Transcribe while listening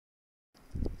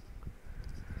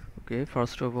Okay,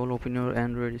 first of all, open your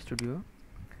Android Studio,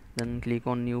 then click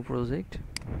on new project.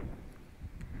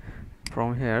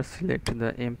 From here select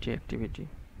the empty activity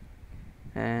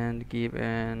and give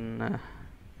an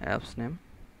apps name.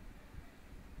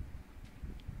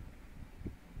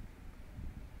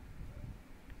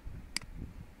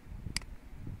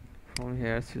 From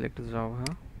here select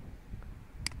Java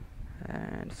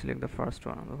and select the first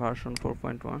one, the version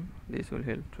 4.1. This will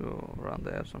help to run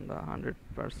the apps on the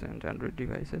 100% Android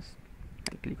devices,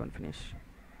 and click on finish.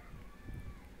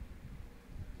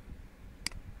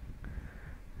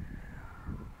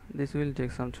 This will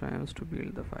take some time to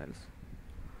build the files.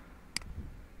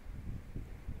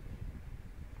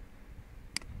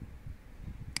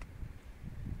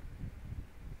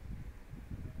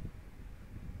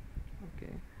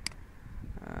 Okay,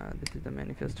 this is the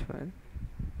manifest file.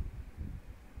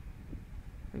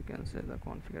 You can say the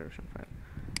configuration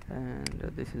file,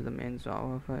 and this is the main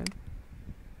Java file,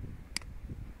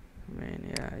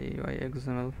 main UI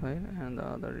XML file, and the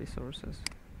other resources.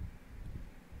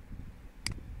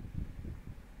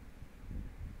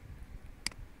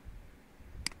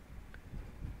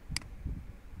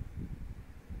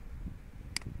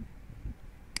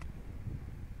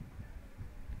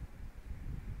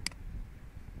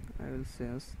 I will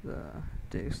change the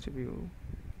text view.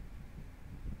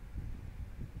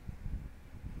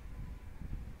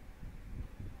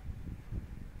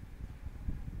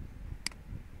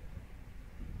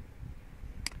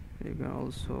 You can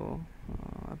also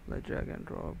apply drag and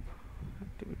drop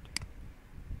activity.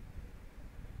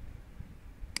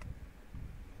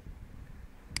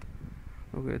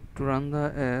 Okay, to run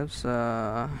the apps,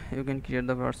 you can create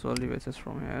the virtual devices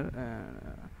from here,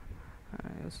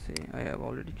 and you see I have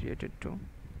already created two.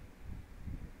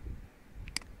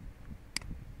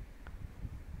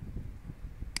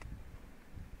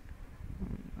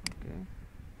 Okay,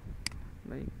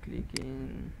 by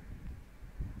clicking,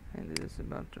 and this is a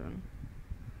button,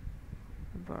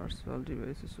 virtual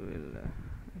devices will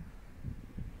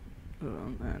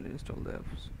run and install the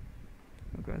apps.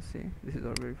 You can see this is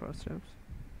our very first apps.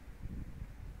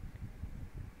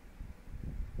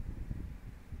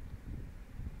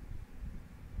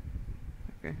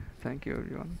 Okay, thank you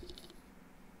everyone.